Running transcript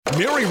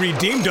Mary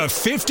redeemed a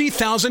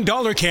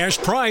 $50,000 cash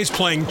prize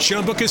playing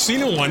Chumba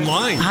Casino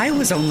online. I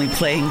was only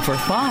playing for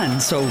fun,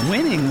 so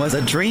winning was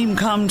a dream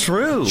come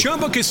true.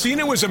 Chumba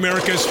Casino is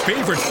America's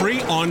favorite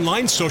free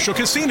online social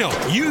casino.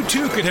 You,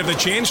 too, could have the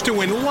chance to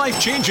win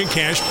life-changing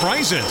cash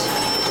prizes.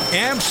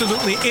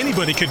 Absolutely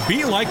anybody could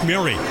be like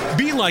Mary.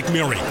 Be like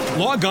Mary.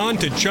 Log on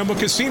to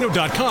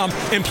ChumbaCasino.com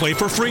and play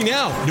for free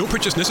now. No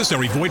purchase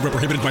necessary. Void where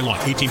prohibited by law.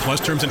 18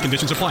 plus terms and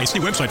conditions apply. See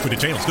website for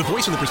details. The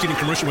voice in the preceding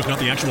commercial was not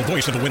the actual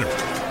voice of the winner.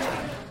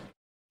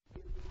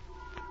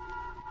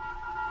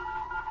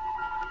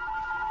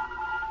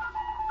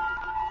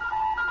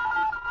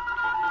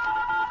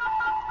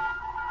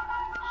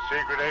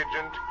 Secret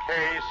Agent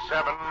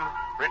K7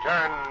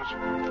 returns.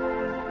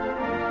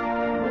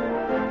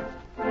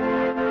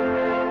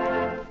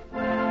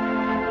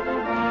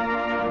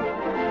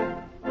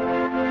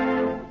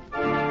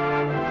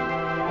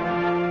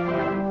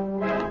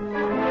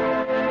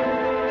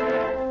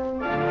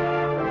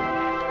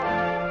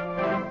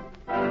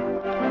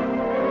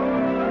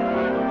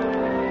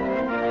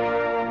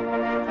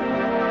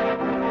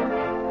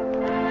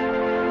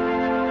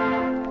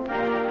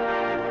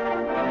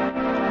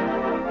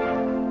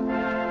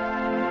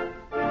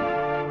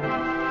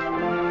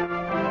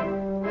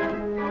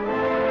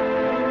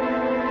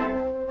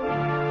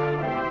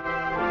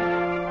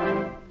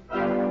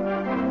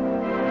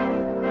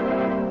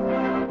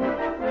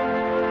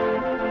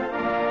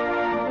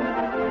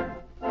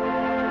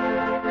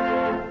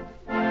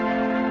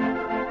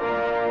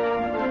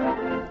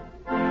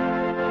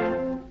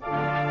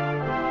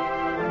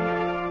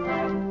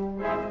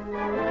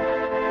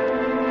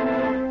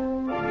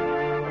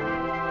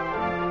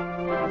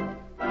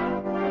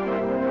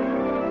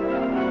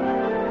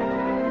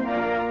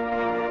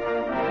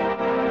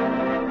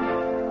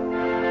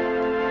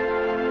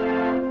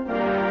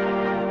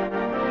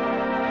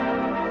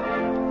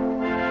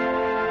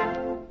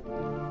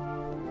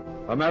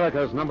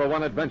 America's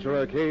 #1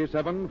 adventurer,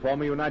 K7,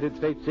 former United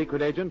States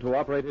secret agent who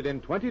operated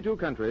in 22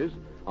 countries,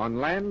 on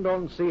land,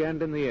 on sea,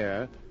 and in the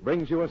air,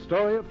 brings you a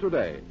story of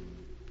today.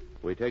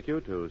 We take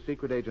you to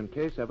Secret Agent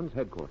K7's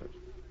headquarters.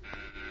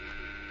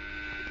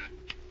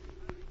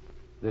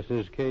 This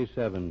is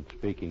K7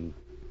 speaking.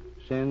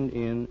 Send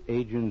in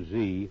Agent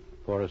Z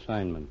for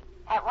assignment.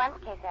 At once,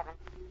 K7.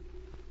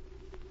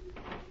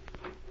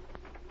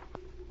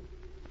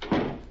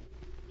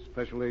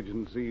 Special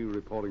Agent Z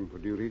reporting for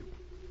duty.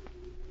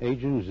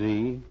 Agent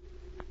Z,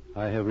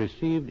 I have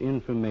received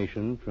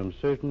information from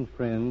certain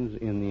friends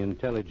in the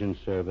intelligence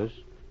service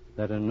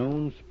that a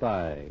known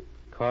spy,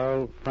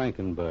 Carl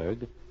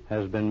Frankenburg,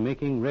 has been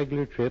making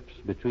regular trips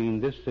between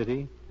this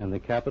city and the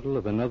capital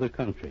of another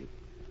country.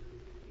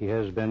 He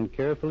has been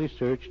carefully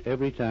searched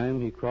every time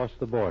he crossed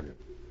the border,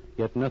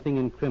 yet nothing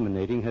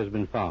incriminating has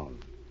been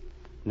found.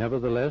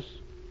 Nevertheless,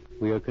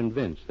 we are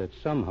convinced that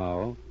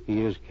somehow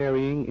he is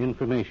carrying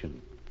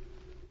information.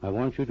 I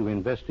want you to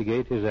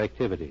investigate his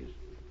activities.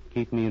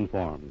 Keep me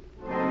informed.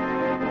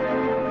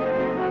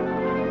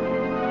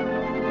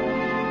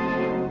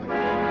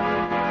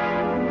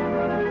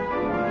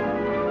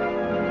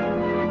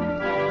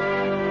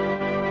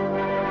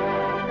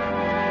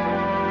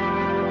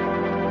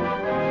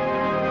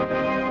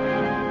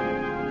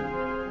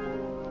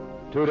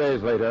 2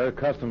 days later,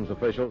 customs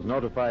officials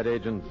notified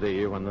Agent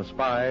Z when the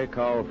spy,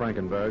 Carl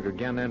Frankenburg,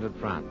 again entered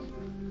France.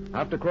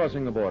 After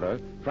crossing the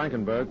border,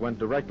 Frankenburg went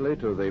directly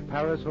to the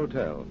Paris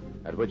Hotel,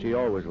 at which he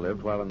always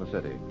lived while in the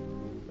city.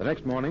 The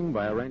next morning,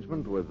 by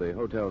arrangement with the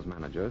hotel's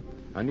manager,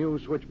 a new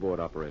switchboard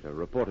operator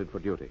reported for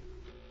duty.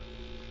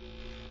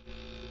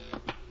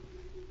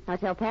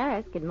 Hotel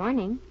Paris, good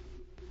morning.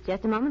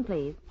 Just a moment,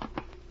 please.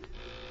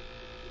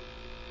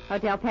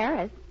 Hotel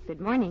Paris, good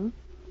morning.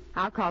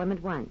 I'll call him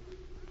at once.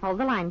 Hold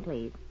the line,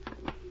 please.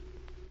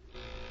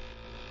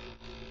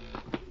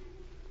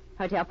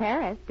 Hotel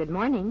Paris, good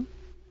morning.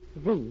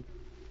 Z.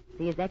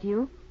 Z, is that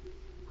you?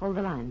 Hold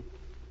the line.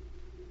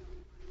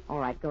 All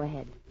right, go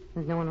ahead.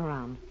 There's no one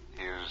around.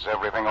 Is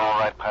everything all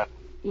right, Pat?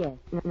 Yes.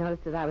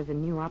 Noticed that I was a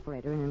new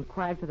operator and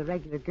inquired for the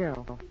regular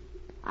girl.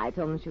 I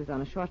told him she was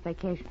on a short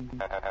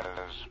vacation.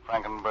 Has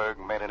Frankenburg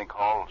made any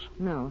calls?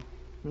 No.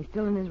 He's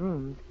still in his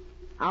rooms.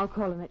 I'll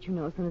call and let you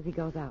know as soon as he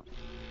goes out.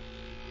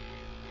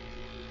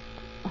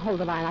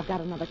 Hold the line. I've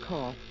got another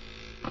call.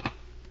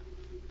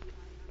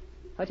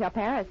 Hotel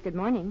Paris, good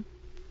morning.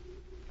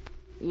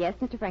 Yes,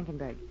 Mr.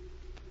 Frankenburg.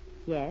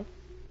 Yes.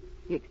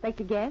 You expect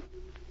a guest?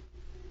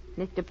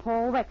 Mr.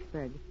 Paul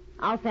Wexberg.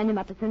 I'll send him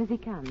up as soon as he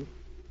comes.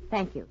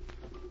 Thank you.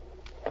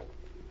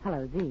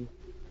 Hello, Z.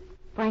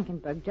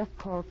 Frankenburg just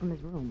called from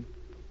his room.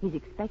 He's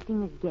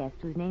expecting a guest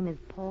whose name is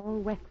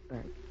Paul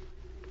Wexberg.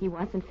 He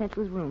wants him sent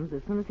to his rooms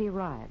as soon as he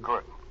arrives.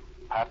 Good.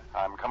 Pat,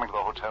 I'm coming to the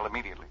hotel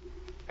immediately.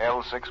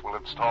 L6 will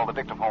install the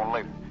dictaphone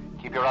later.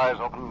 Keep your eyes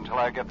open until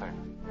I get there.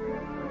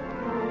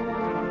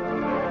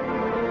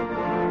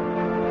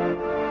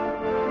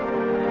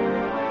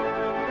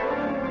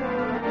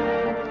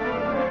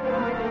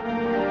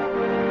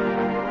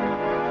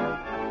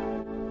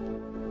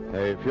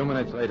 A few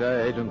minutes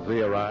later, Agent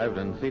Z arrived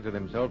and seated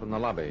himself in the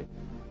lobby.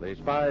 The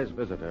spy's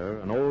visitor,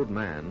 an old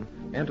man,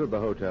 entered the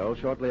hotel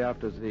shortly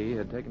after Z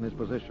had taken his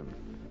position.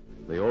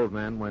 The old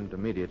man went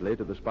immediately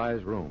to the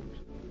spy's rooms.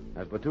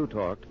 As the two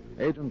talked,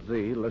 Agent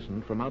Z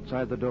listened from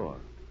outside the door.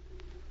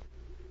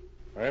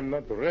 I'm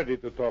not ready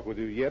to talk with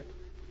you yet.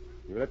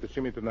 You'll have to see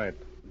me tonight.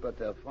 But,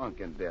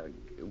 Frankenberg,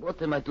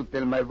 what am I to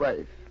tell my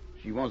wife?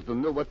 She wants to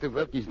know what the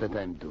work is that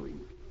I'm doing.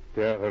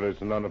 Tell her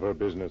it's none of her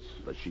business.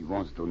 But she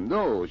wants to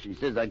know. She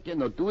says I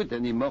cannot do it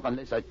anymore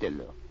unless I tell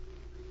her.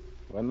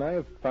 When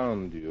I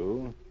found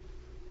you,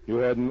 you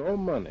had no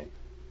money.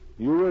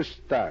 You were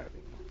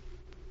starving.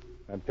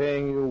 I'm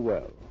paying you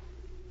well.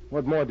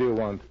 What more do you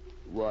want?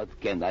 What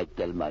can I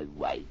tell my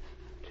wife?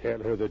 Tell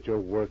her that your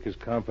work is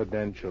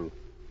confidential,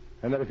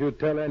 and that if you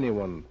tell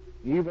anyone,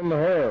 even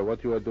her,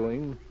 what you are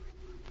doing,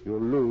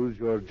 you'll lose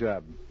your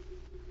job.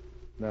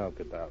 Now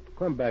get out.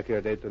 Come back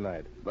here late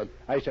tonight. But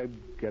I said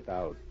get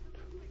out.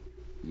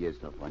 yes,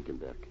 Sir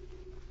Frankenberg.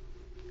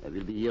 I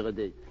will be here at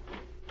 8.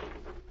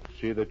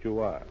 See that you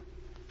are.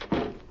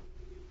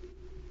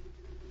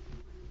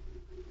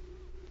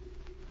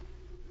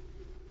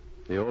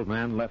 The old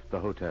man left the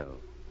hotel.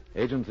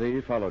 Agent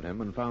Z followed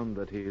him and found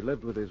that he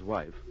lived with his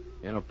wife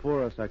in a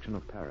poorer section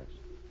of Paris.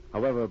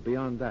 However,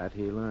 beyond that,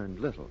 he learned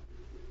little.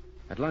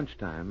 At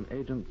lunchtime,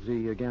 Agent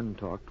Z again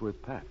talked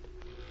with Pat.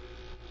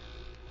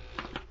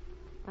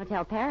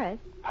 Hotel Paris.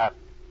 Pat,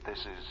 this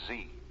is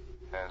Z.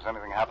 Has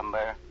anything happened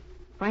there?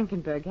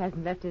 Frankenburg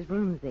hasn't left his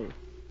room, Z.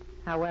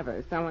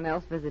 However, someone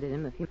else visited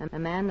him, a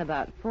man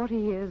about 40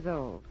 years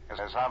old. Yes,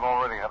 I've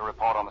already had a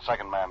report on the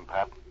second man,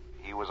 Pat.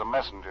 He was a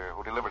messenger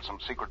who delivered some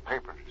secret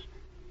papers.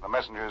 The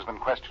messenger has been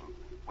questioned.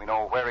 We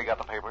know where he got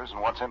the papers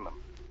and what's in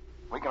them.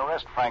 We can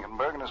arrest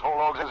Frankenburg and his whole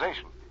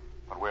organization,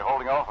 but we're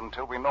holding off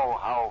until we know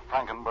how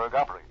Frankenburg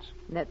operates.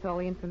 That's all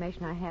the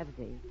information I have,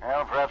 Z.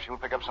 Well, perhaps you'll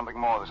pick up something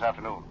more this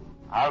afternoon.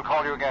 I'll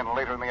call you again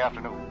later in the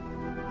afternoon.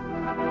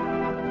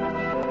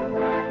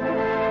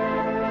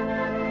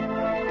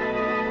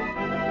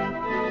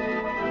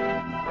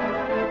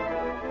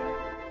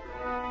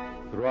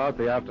 Throughout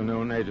the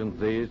afternoon, Agent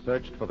Z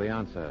searched for the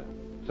answer.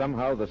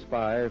 Somehow the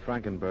spy,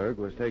 Frankenburg,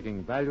 was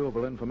taking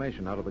valuable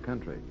information out of the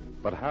country.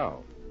 But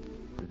how?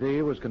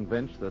 Z was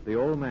convinced that the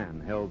old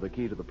man held the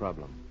key to the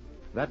problem.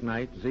 That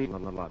night, Z was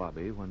in the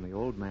lobby when the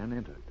old man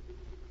entered.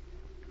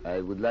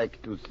 I would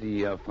like to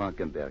see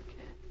Frankenberg.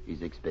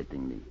 He's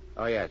expecting me.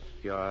 Oh, yes.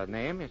 Your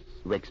name is?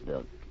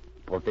 Wexberg.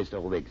 Professor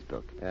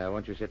Wexberg.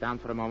 Won't you sit down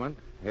for a moment?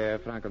 Herr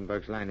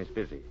Frankenberg's line is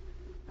busy.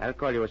 I'll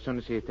call you as soon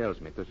as he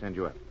tells me to send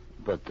you up.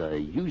 But I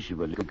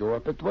usually go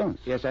up at once.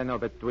 Yes, I know,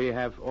 but we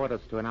have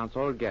orders to announce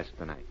all guests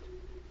tonight.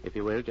 If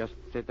you will, just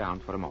sit down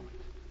for a moment.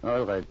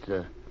 All right,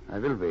 I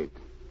will wait.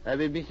 I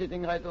will be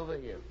sitting right over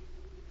here.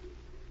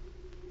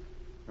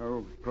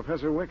 Oh,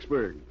 Professor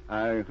Wexberg,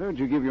 I heard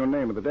you give your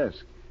name at the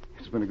desk.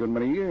 It's been a good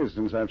many years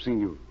since I've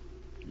seen you.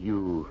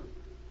 You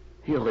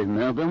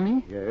remember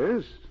me?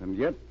 Yes, and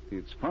yet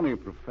it's funny,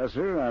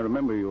 Professor. I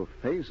remember your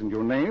face and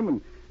your name,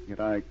 and yet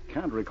I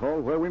can't recall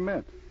where we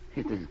met.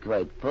 It is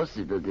quite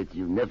possible that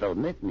you never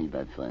met me,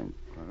 my friend.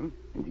 Well?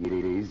 In the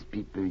days,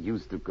 people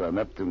used to come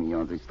up to me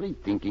on the street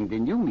thinking they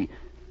knew me.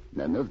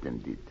 None of them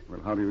did.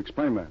 Well, how do you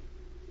explain that?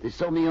 They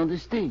saw me on the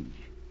stage,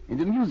 in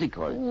the music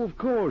hall. Oh, of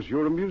course,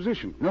 you're a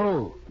musician.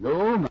 No,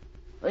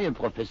 I am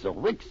Professor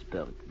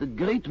Wexberg, the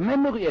great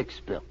memory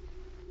expert.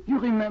 You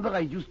remember I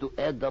used to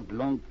add up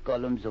long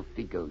columns of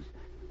figures,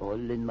 all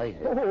in my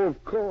head. Oh,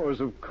 of course.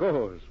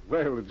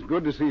 Well, it's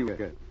good to see you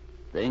again.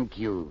 Thank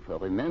you for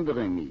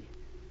remembering me.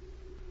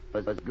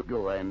 But let's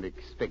go. I am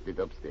expected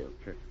upstairs.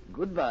 Okay.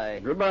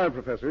 Goodbye. Goodbye,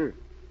 Professor.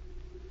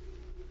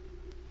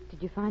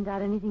 Did you find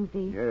out anything,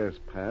 Z? Yes,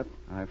 Pat.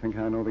 I think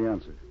I know the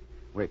answer.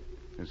 Wait.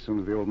 As soon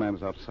as the old man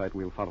is out of sight,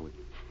 we'll follow it.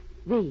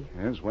 Z,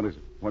 Yes, what is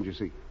it? What'd you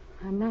see?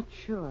 I'm not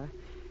sure,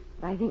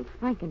 but I think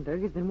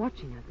Frankenburg has been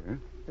watching us. Yeah?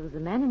 There was a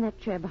man in that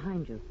chair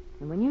behind you,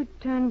 and when you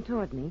turned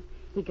toward me,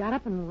 he got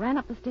up and ran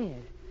up the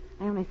stairs.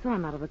 I only saw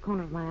him out of the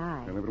corner of my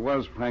eye. Well, if it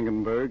was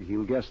Frankenburg,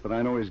 he'll guess that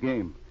I know his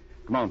game.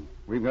 Come on.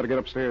 We've got to get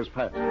upstairs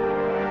fast.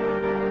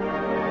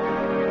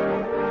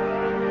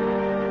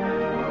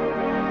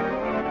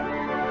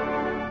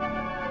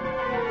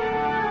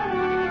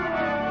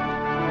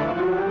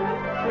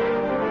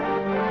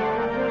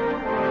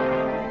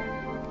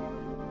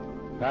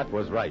 Pat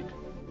was right.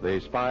 The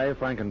spy,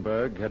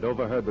 Frankenburg, had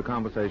overheard the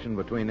conversation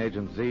between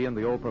Agent Z and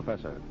the old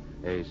professor.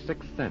 A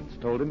sixth sense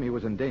told him he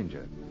was in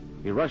danger.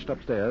 He rushed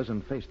upstairs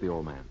and faced the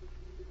old man.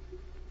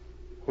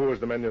 Who was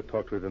the man you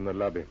talked with in the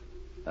lobby?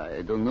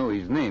 I don't know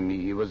his name.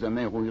 He was a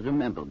man who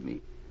remembered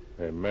me.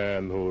 A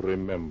man who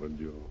remembered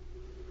you.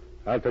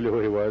 I'll tell you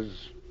who he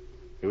was.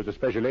 He was a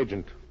special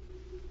agent.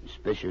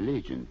 Special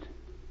agent?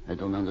 I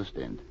don't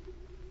understand.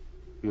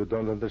 You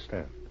don't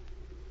understand.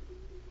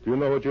 Do you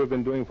know what you've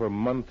been doing for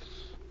months?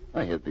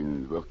 I have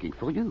been working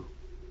for you.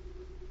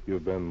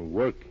 You've been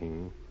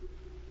working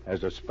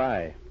as a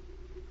spy.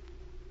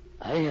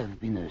 I have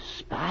been a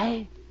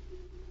spy?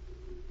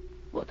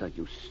 What are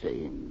you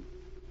saying?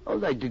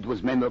 All I did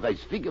was memorize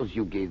figures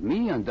you gave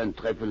me and then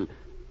travel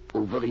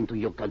over into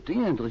your country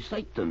and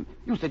recite them.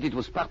 You said it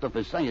was part of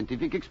a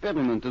scientific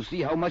experiment to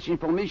see how much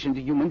information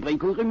the human brain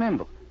could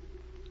remember.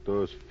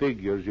 Those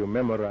figures you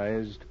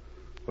memorized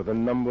were the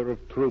number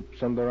of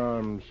troops under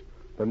arms,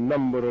 the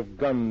number of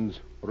guns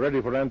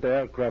ready for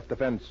anti-aircraft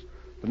defense,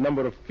 the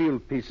number of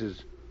field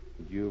pieces.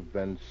 You've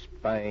been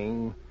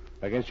spying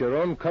against your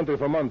own country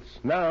for months.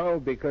 Now,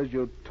 because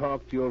you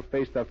talked, you'll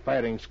face the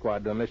firing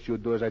squad unless you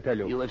do as I tell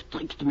you. You have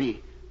tricked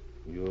me.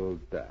 You'll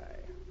die.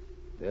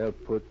 They'll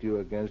put you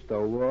against a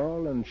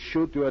wall and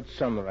shoot you at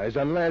sunrise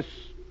unless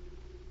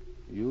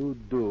you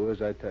do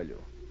as I tell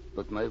you.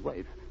 But my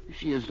wife,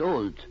 she is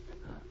old.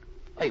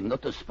 I am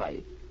not a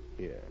spy.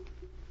 Here.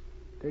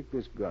 Take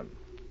this gun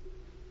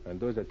and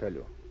do as I tell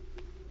you.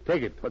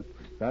 Take it. But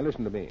now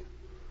listen to me.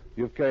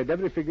 You've carried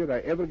every figure I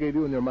ever gave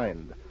you in your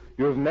mind.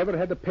 You've never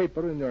had a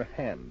paper in your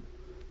hand.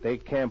 They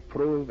can't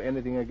prove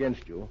anything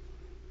against you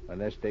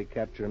unless they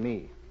capture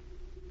me.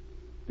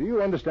 Do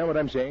you understand what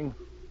I'm saying?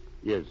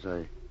 yes,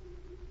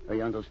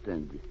 I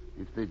understand.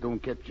 If they don't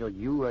capture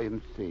you, I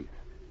am safe.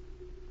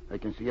 I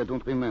can see I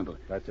don't remember.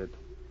 That's it.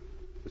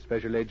 The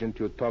special agent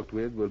you talked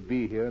with will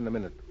be here in a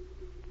minute.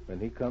 When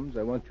he comes,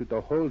 I want you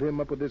to hold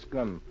him up with this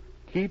gun.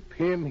 Keep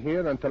him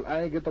here until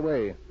I get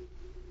away.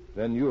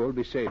 Then you'll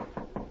be safe.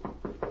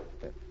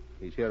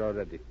 He's here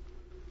already.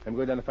 I'm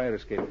going down the fire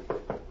escape.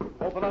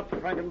 Open up,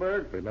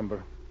 Frankenburg.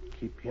 Remember,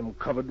 keep him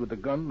covered with the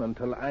gun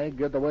until I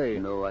get away.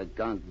 No, I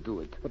can't do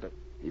it. What the...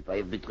 If I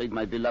have betrayed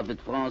my beloved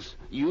France,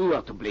 you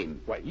are to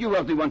blame. Why? You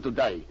are the one to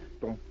die.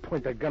 Don't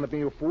point that gun at me,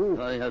 you fool.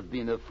 I have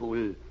been a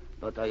fool,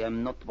 but I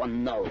am not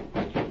one now.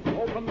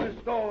 Open this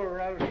door,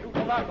 or I'll shoot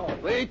the lock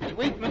off. Wait,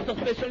 Mr.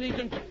 Special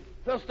Agent.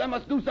 First, I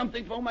must do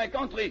something for my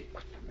country.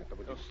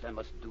 First, I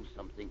must do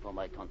something for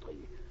my country.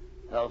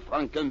 Herr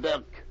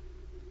Frankenburg,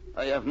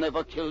 I have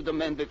never killed a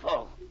man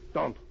before.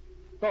 Don't.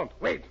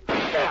 Wait.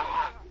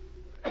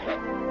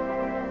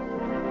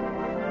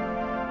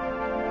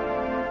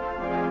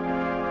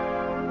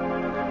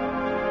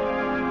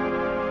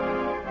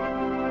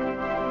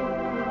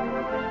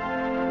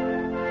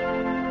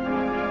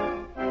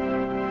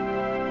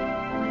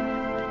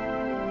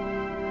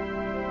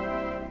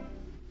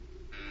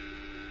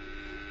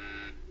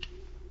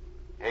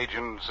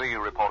 Agent Z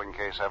reporting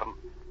K7.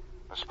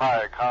 The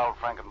spy, Karl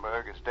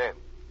Frankenburg, is dead.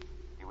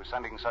 He was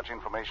sending such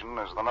information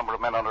as the number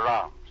of men under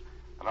arms,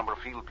 the number of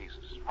field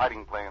pieces,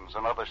 fighting planes,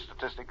 and other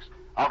statistics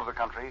out of the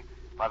country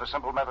by the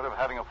simple method of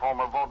having a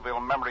former vaudeville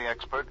memory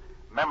expert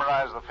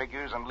memorize the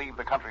figures and leave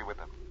the country with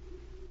them.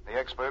 The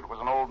expert was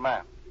an old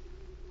man.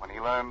 When he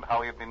learned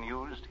how he had been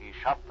used, he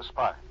shot the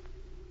spy.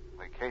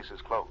 The case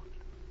is closed.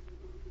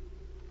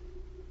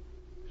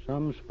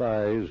 Some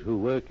spies who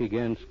work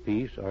against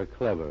peace are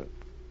clever,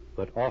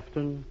 but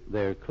often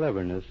their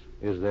cleverness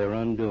is their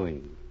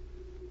undoing.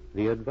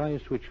 The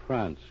advice which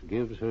France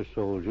gives her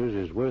soldiers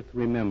is worth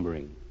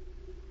remembering.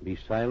 Be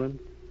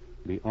silent,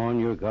 be on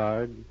your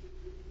guard.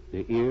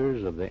 The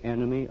ears of the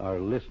enemy are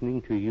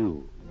listening to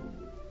you.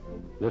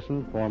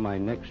 Listen for my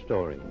next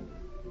story.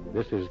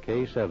 This is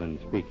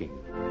K7 speaking.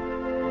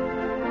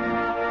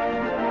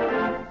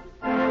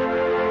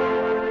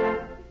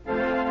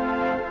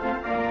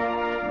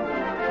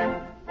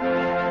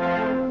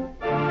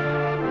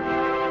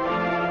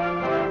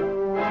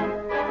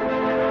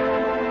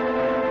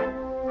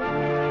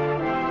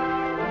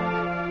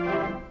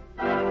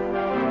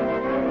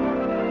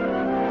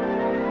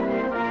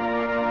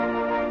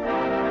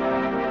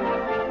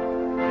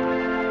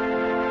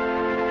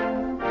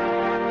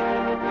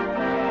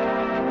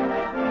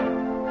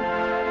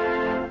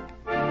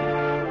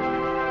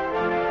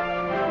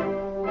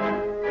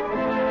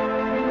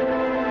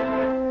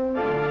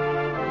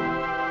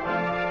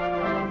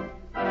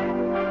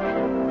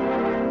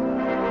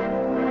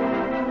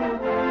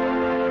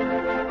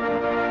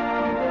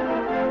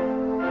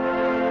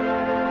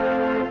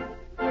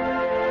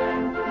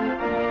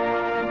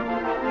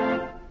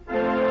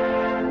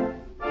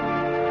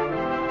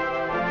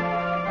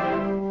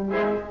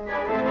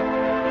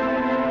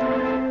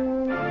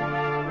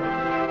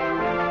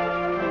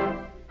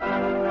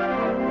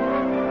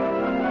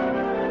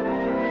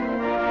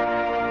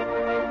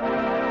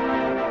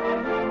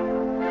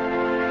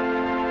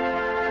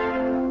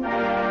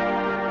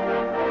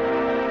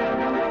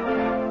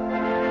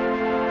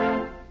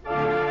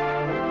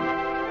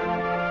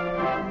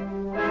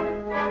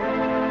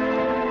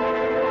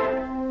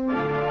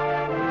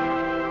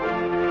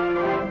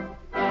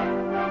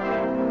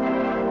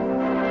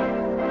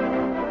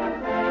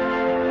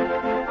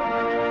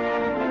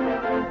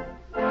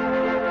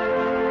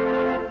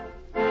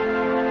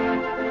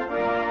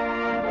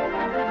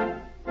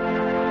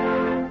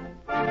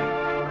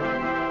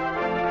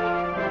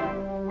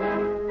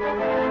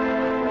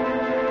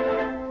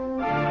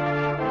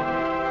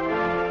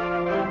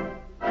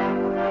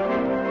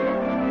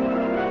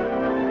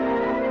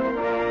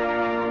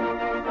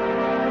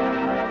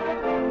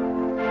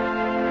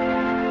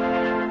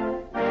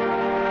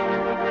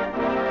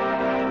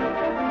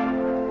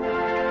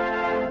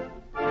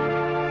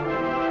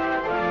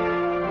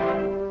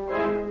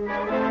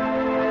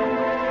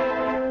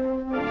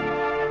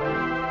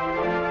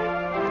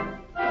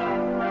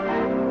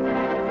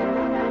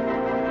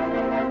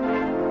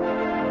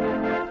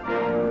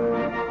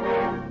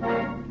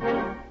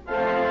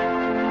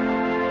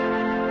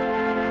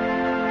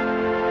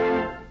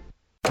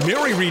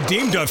 Mary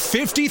redeemed a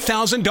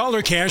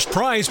 $50,000 cash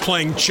prize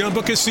playing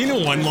Chumba Casino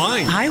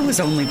online. I was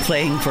only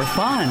playing for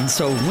fun,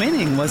 so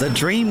winning was a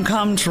dream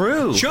come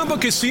true. Chumba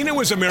Casino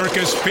is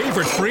America's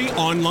favorite free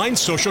online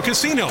social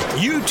casino.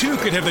 You too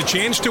could have the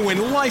chance to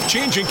win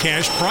life-changing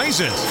cash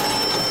prizes.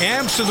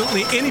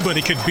 Absolutely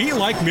anybody could be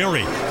like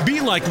Mary.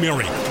 Be like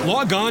Mary.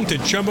 Log on to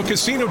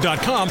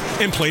ChumbaCasino.com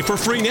and play for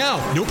free now.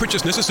 No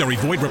purchase necessary.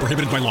 Void where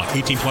prohibited by law.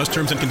 18 plus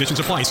terms and conditions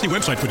apply. See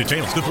website for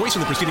details. The voice of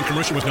the preceding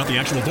commercial was not the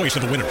actual voice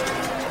of the winner.